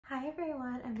Hi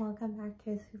everyone, and welcome back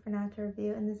to a Supernatural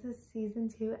review, and this is season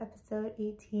 2 episode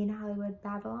 18, Hollywood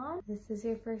Babylon. If this is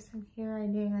your first time here,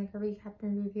 I'm doing like a recap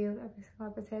and review of every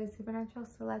single episode of Supernatural,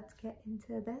 so let's get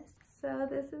into this. So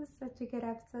this is such a good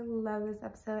episode. Love this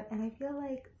episode, and I feel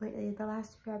like lately the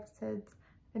last few episodes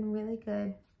have been really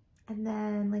good, and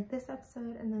then like this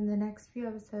episode and then the next few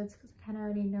episodes, because I kind of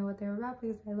already know what they're about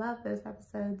because I love those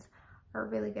episodes, are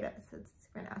really good episodes of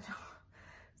Supernatural.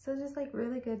 So just like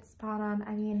really good, spot on.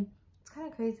 I mean, it's kind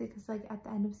of crazy because like at the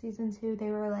end of season 2,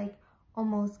 they were like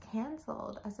almost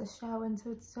canceled as a show. And so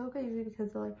it's so crazy because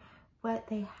of like what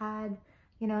they had,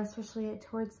 you know, especially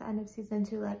towards the end of season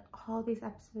 2, like all these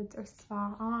episodes are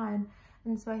spot on.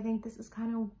 And so I think this is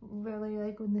kind of really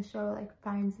like when the show like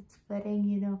finds its footing,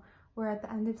 you know, we're at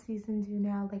the end of season 2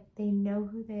 now, like they know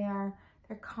who they are.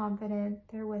 They're confident,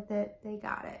 they're with it, they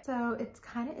got it. So it's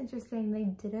kind of interesting. They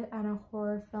did it on a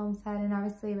horror film set, and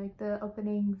obviously like the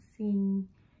opening scene,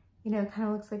 you know, kind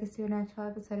of looks like a Supernatural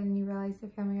episode, and you realize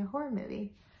they're filming a horror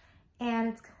movie.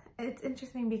 And it's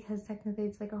interesting because technically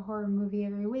it's like a horror movie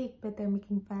every week, but they're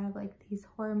making fun of like these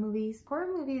horror movies.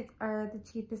 Horror movies are the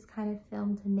cheapest kind of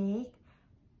film to make,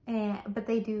 but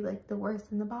they do like the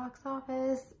worst in the box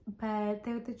office, but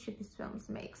they're the cheapest films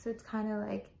to make. So it's kind of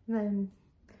like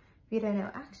if you don't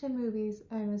know, action movies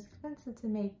are most expensive to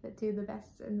make but do the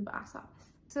best in the box office.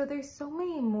 So there's so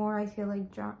many more, I feel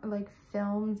like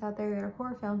films out there that are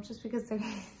horror films just because they're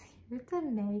easier to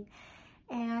make.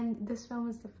 And this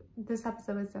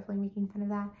episode was definitely making fun of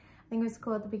that. I think it was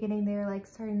cool at the beginning. They were like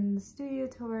starting the studio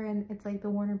tour, and it's like the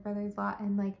Warner Brothers lot.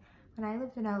 And like when I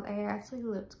lived in LA, I actually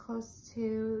lived close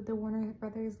to the Warner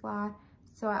Brothers lot.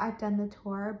 So I've done the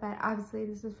tour, but obviously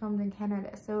this was filmed in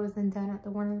Canada, so it wasn't done at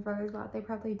the Warner Brothers lot. They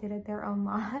probably did it their own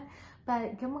lot.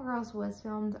 But Gilmore Girls was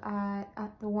filmed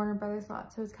at the Warner Brothers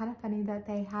lot, so it's kind of funny that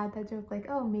they had that joke like,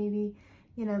 oh, maybe,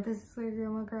 you know, this is where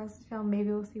Gilmore Girls is filmed, maybe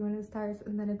we'll see when it starts.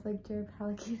 And then it's like Jared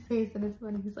Padalecki's face, and it's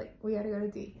when he's like, we gotta go to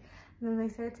D. And then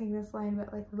they started saying this line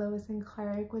about like Lois and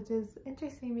Clark, which is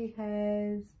interesting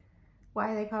because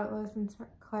why they call it Lois and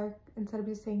Clark instead of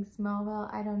just saying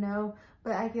Smallville, I don't know.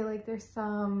 But I feel like there's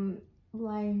some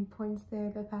lying points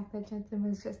there, the fact that Jensen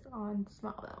was just on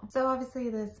Smallville. So obviously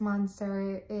this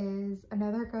monster is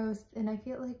another ghost, and I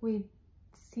feel like we've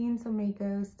seen so many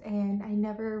ghosts and I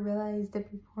never realized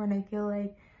it before, and I feel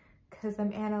like because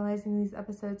I'm analyzing these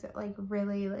episodes, it like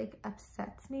really like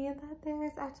upsets me that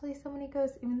there's actually so many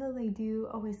ghosts. Even though they do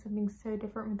always something so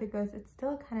different with the ghosts, it's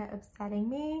still kind of upsetting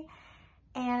me.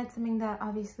 And it's something that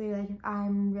obviously like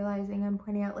I'm realizing, I'm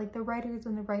pointing out, like the writers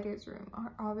in the writers room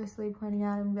are obviously pointing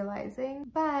out and realizing.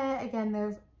 But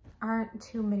again, aren't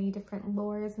too many different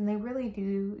lores, and they really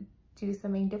do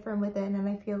something different with it. And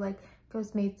I feel like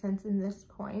Ghost made sense in this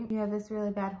point. You have this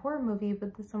really bad horror movie,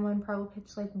 but then someone probably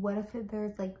pitched like, what if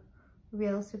there's like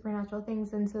real supernatural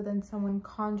things? And so then someone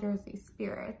conjures these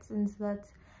spirits, and so that's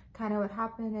kind of what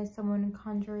happened, is someone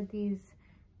conjured these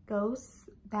ghosts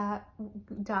that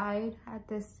died at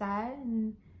this set,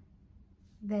 and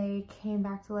they came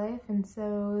back to life, and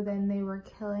so then they were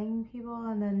killing people,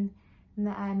 and then in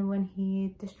the end when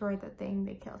he destroyed the thing,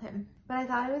 they killed him. But I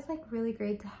thought it was like really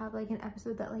great to have like an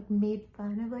episode that like made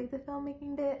fun of like the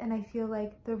filmmaking bit, and I feel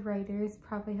like the writers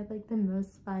probably had like the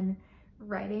most fun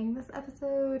writing this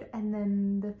episode, and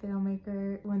then the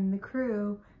filmmaker, when the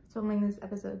crew filming this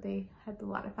episode, they had a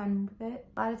lot of fun with it.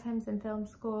 A lot of times in film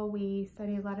school, we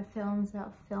study a lot of films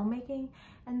about filmmaking,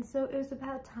 and so it was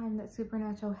about time that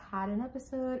Supernatural had an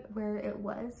episode where it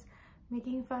was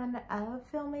making fun of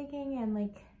filmmaking, and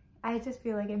like I just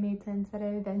feel like it made sense that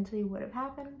it eventually would have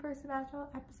happened for a Supernatural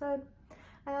episode.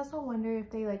 I also wonder if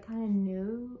they like kind of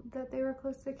knew that they were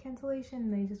close to cancellation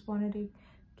and they just wanted to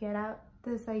get out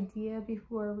this idea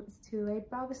before it was too late.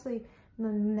 But obviously in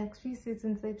the next few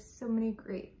seasons, they have so many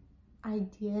great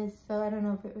ideas, so I don't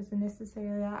know if it was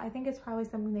necessarily that. I think it's probably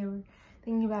something they were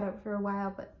thinking about it for a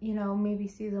while, but you know, maybe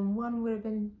season 1 would have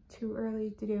been too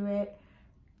early to do it,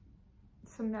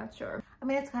 so I'm not sure. I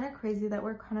mean, it's kind of crazy that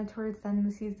we're kind of towards the end of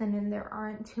the season and there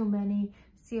aren't too many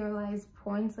serialized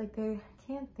points. Like I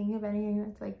can't think of anything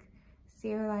that's like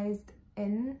serialized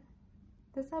in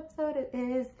this episode. It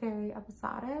is very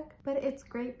episodic, but it's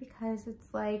great because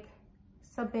it's like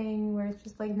something where it's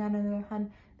just like none of their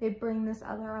fun. They bring this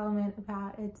other element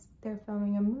about they're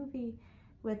filming a movie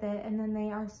with it, and then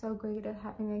they are so great at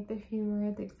having like the humor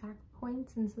at the exact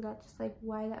points, and so that's just like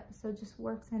why the episode just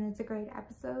works, and it's a great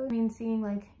episode. I mean, seeing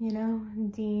like, you know,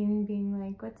 Dean being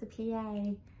like, what's a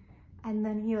PA? And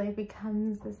then he like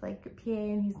becomes this like PA,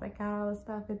 and he's like got all this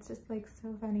stuff. It's just like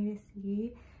so funny to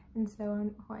see and so on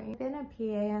point. I've been a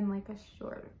PA on like a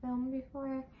short film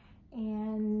before,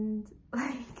 and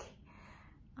like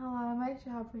a lot of my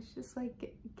job was just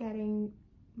like getting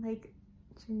like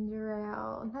ginger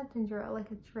ale, not ginger ale,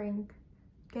 like a drink,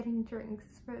 getting drinks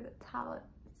for the talent.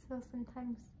 So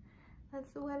sometimes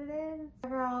that's what it is.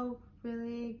 Overall,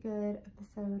 really good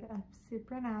episode of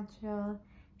Supernatural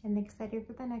and excited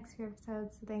for the next few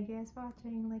episodes. So thank you guys for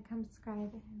watching. Like, comment,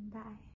 subscribe, and bye.